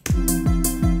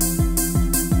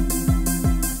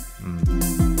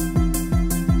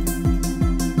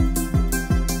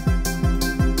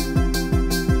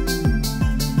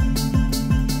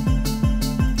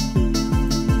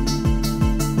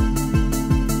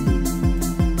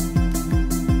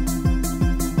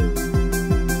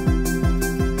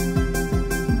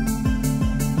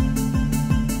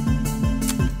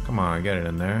 Come on, get it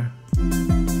in there.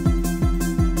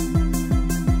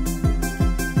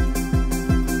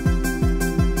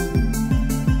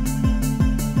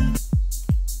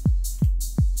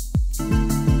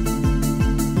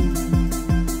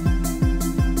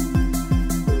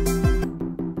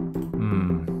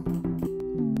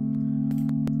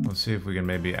 Let's see if we can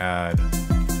maybe add.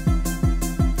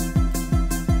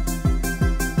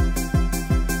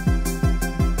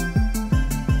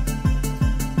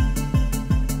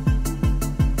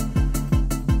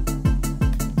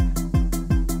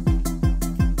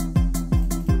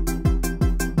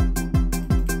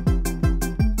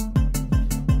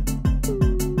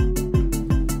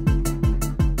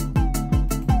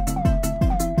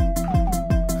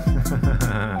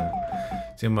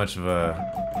 Too much of a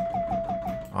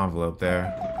envelope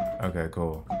there. Okay,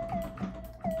 cool.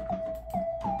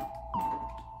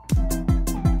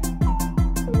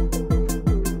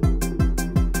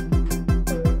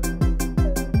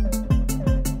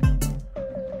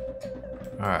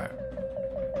 Alright,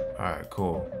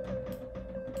 cool.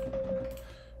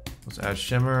 Let's add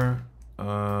shimmer.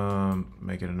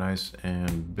 Make it nice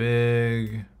and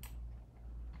big.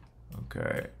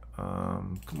 Okay.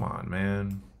 Come on,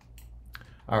 man.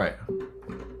 Alright.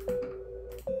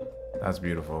 That's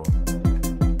beautiful.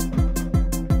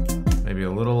 Maybe a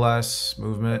little less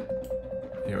movement.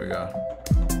 Here we go.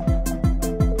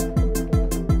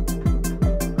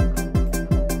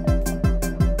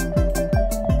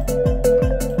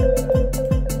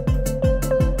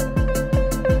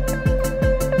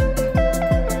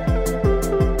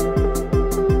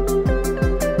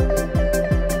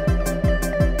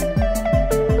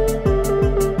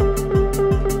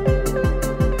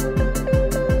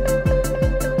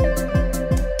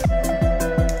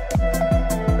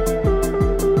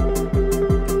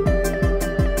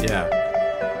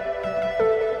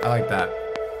 I like that.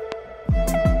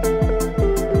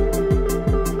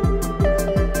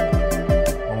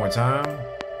 One more time.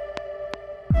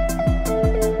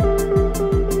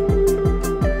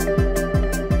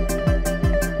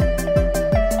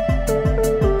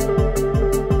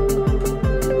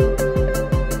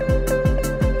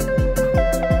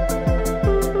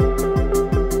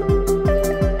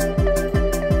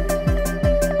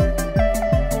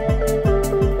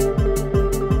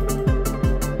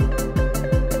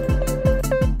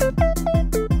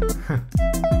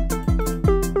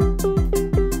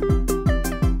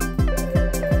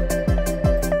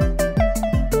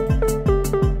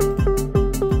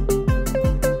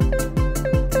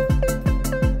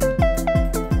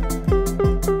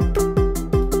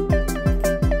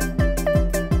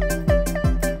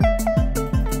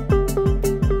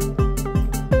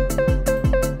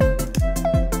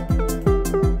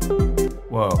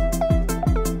 Whoa.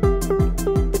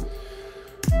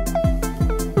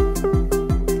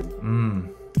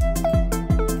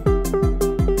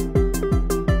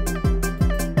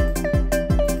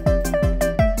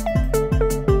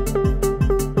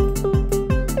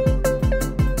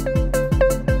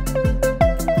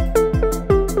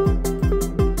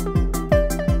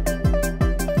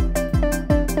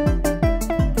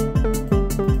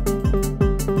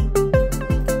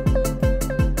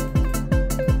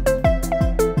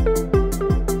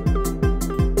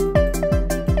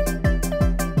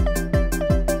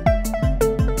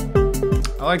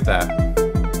 like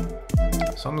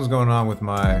that. Something's going on with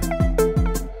my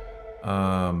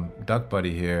duck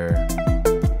buddy here.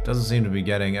 Doesn't seem to be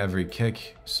getting every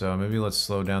kick, so maybe let's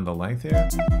slow down the length here.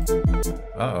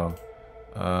 Uh-oh.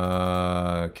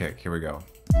 Kick, here we go.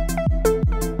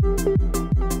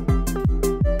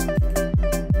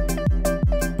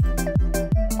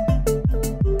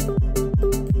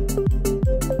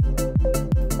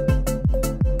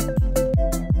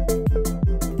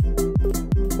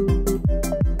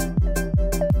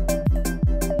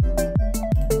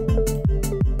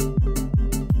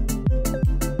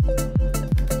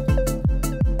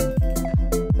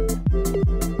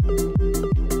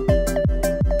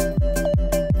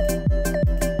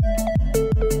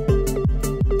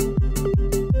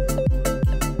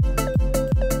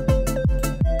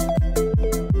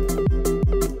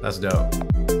 That's dope.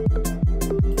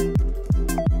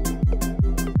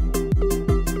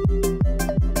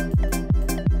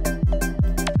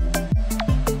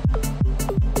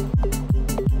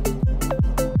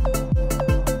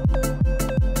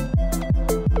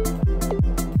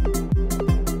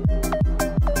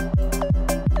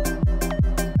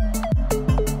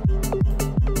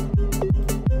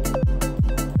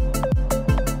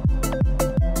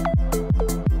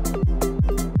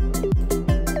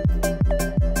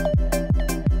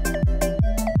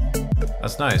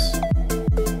 That's nice.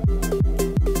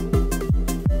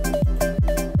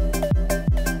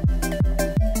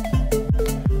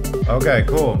 Okay,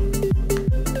 cool.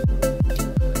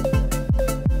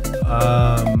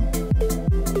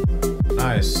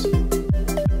 Nice.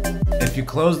 If you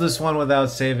close this one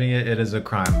without saving it, it is a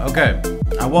crime. Okay.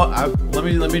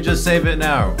 Let me just save it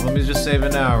now. Let me just save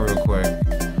it now real quick.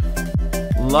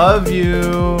 Love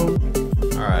you.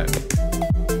 All right.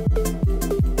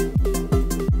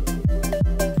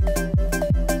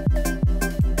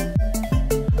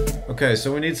 Okay,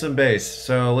 so we need some bass.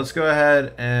 So let's go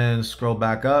ahead and scroll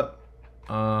back up.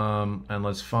 And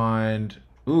let's find...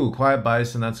 Ooh, Quiet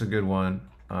Bison, that's a good one.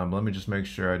 Let me just make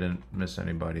sure I didn't miss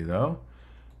anybody, though.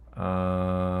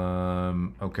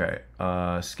 Okay.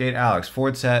 Skate Alex,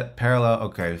 Ford Set, Parallel.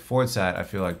 Okay, Ford Set, I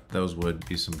feel like those would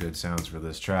be some good sounds for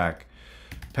this track.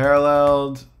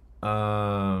 Paralleled.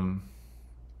 Oh,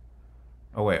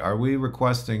 wait, are we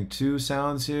requesting two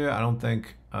sounds here? I don't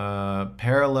think...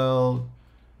 Parallel...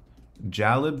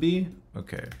 Jalebi?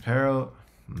 Okay, parallel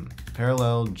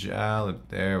Jalebi.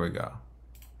 There we go.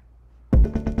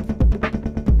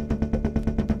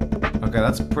 Okay,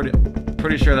 that's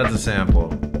pretty sure that's a sample.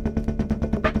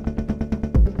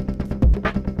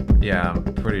 Yeah, I'm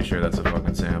pretty sure that's a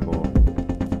fucking sample.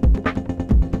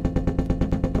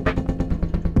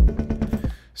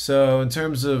 So in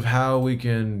terms of how we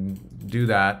can do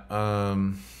that,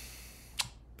 oh,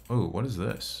 what is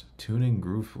this? Tuning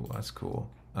Grooveful, that's cool.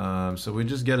 So we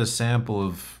just get a sample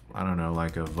of, I don't know,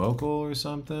 like a vocal or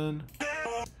something.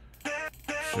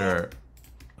 Sure.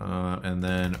 And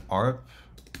then ARP.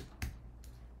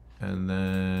 And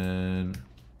then...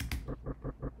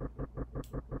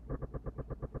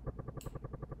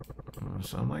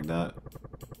 something like that.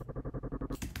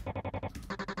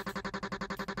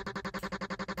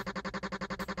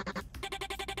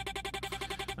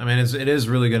 I mean, it is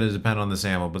really going to depend on the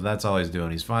sample, but that's all he's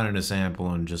doing. He's finding a sample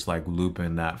and just like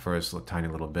looping that first tiny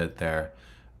little bit there.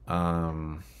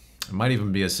 It might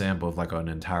even be a sample of like an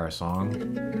entire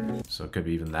song, so it could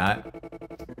be even that.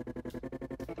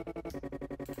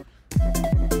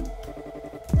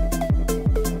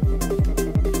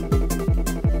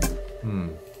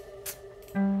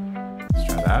 Let's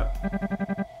try that.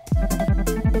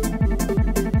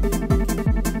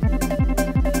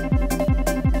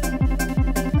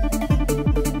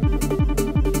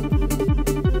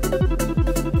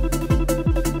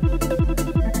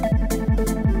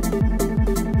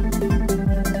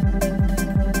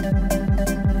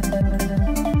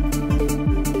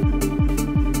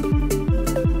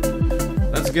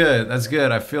 Good. That's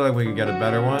good. I feel like we could get a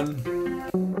better one.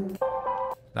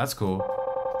 That's cool.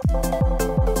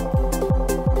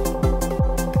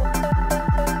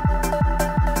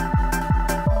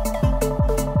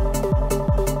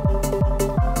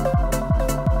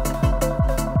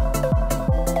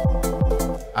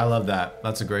 I love that.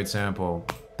 That's a great sample.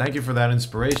 Thank you for that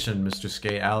inspiration, Mr.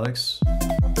 Skate Alex.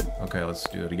 Okay, let's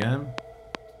do it again.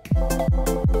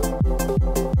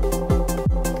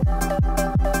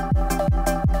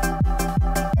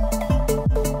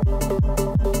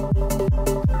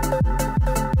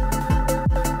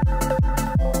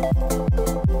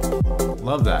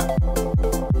 Love that.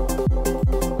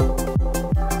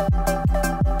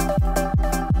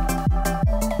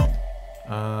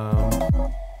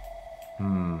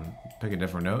 Pick a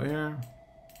different note here.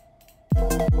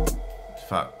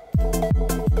 Fuck.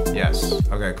 Yes.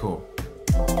 Okay, cool.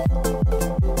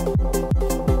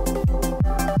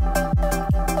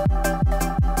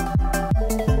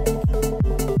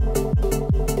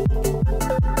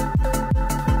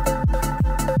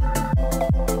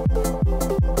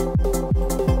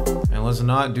 And let's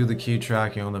not do the key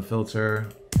tracking on the filter.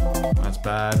 That's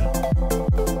bad.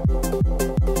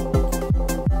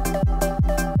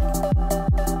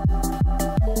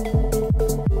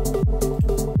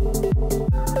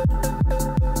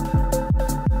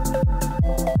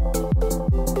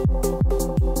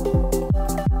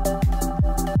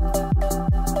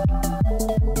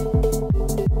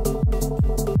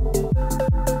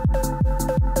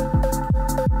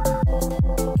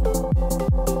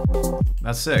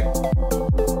 That's sick.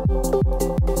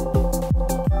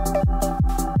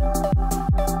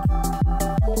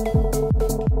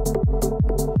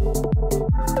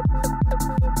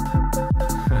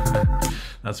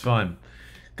 That's fun.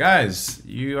 Guys,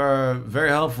 you are very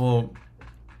helpful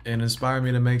and inspired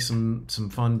me to make some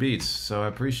fun beats, so I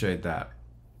appreciate that.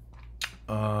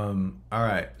 All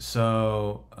right,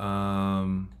 so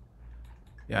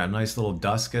yeah, nice little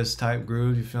Duskus type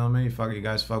groove. You feel me? You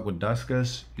guys fuck with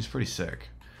Duskus? He's pretty sick.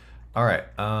 All right,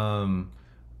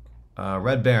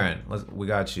 Red Baron, we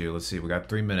got you. Let's see, we got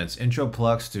 3 minutes. Intro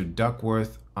Plux to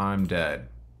Duckworth, I'm Dead.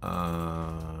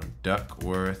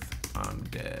 Duckworth, I'm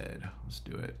Dead. Let's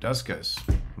do it. Duskus,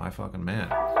 my fucking man.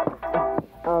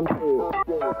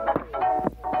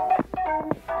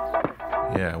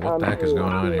 Yeah, what the heck is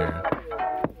going on here?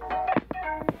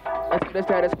 The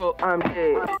status quo, I'm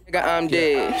dead. Nigga, I'm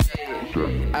dead.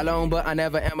 Alone, but I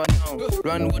never am alone.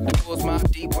 Run with the bulls, mouth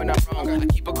deep when I'm wrong. I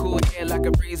keep a cool head like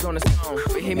a breeze on a stone.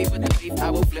 But hit me with the beef, I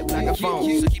will flip like a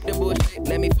phone. So keep the bullshit,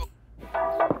 let me focus.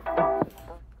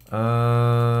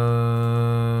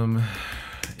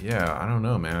 Yeah, I don't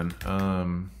know, man.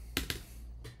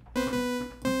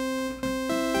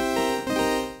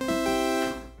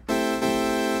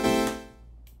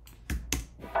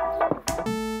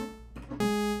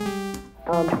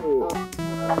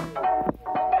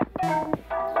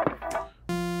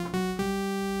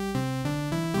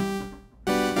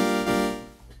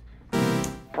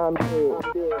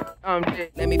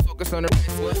 Let me focus on the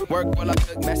wrist. Work while I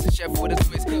cook, master chef with a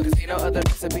twist. Cause ain't no other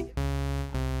recipe.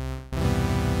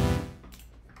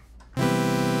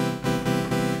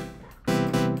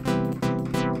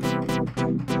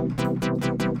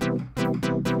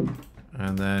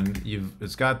 And then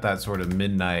it's got that sort of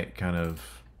midnight kind of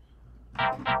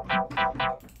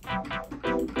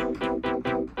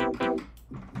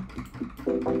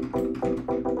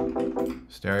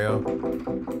stereo.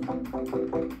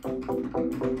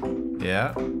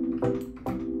 Yeah.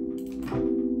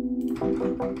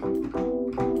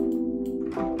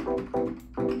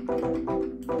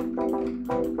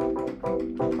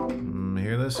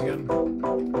 Hear this again?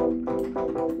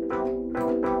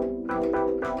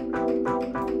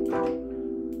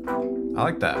 I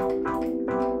like that.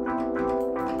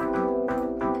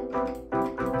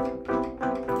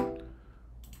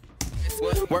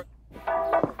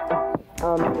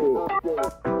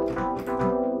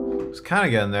 It's kind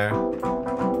of getting there.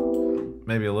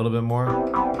 Maybe a little bit more.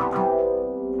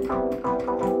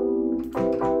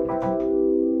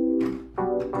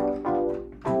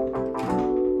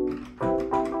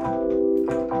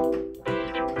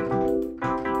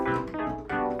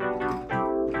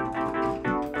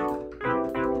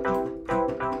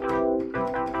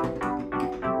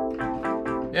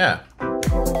 Yeah.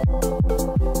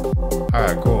 All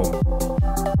right, cool.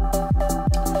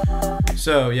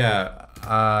 So yeah,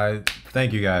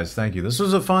 thank you guys. Thank you. This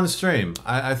was a fun stream.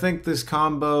 I think this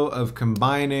combo of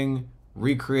combining,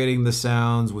 recreating the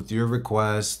sounds with your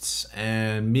requests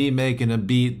and me making a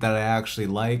beat that I actually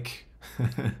like,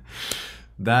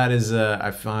 that is,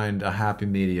 I find, a happy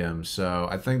medium. So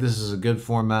I think this is a good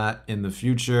format in the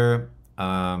future.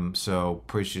 So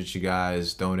appreciate you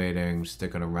guys donating,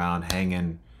 sticking around,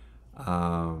 hanging.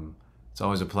 It's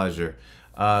always a pleasure.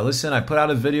 Listen, I put out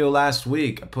a video last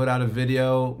week. I put out a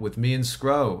video with me and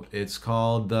Scro. It's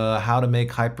called How to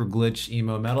Make Hyperglitch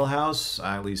Emo Metal House.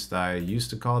 At least I used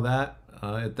to call that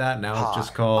that. Now it's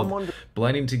just called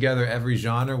Blending Together Every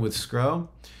Genre with Scro.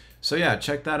 So yeah,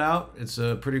 check that out. It's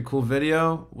a pretty cool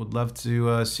video. Would love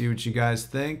to see what you guys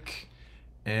think.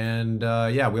 And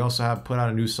yeah, we also have put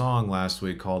out a new song last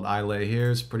week called I Lay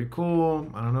Here. It's pretty cool.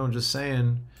 I don't know, just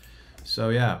saying. So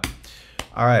yeah.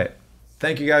 All right.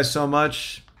 Thank you guys so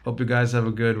much. Hope you guys have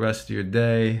a good rest of your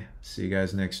day. See you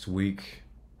guys next week.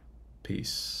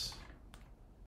 Peace.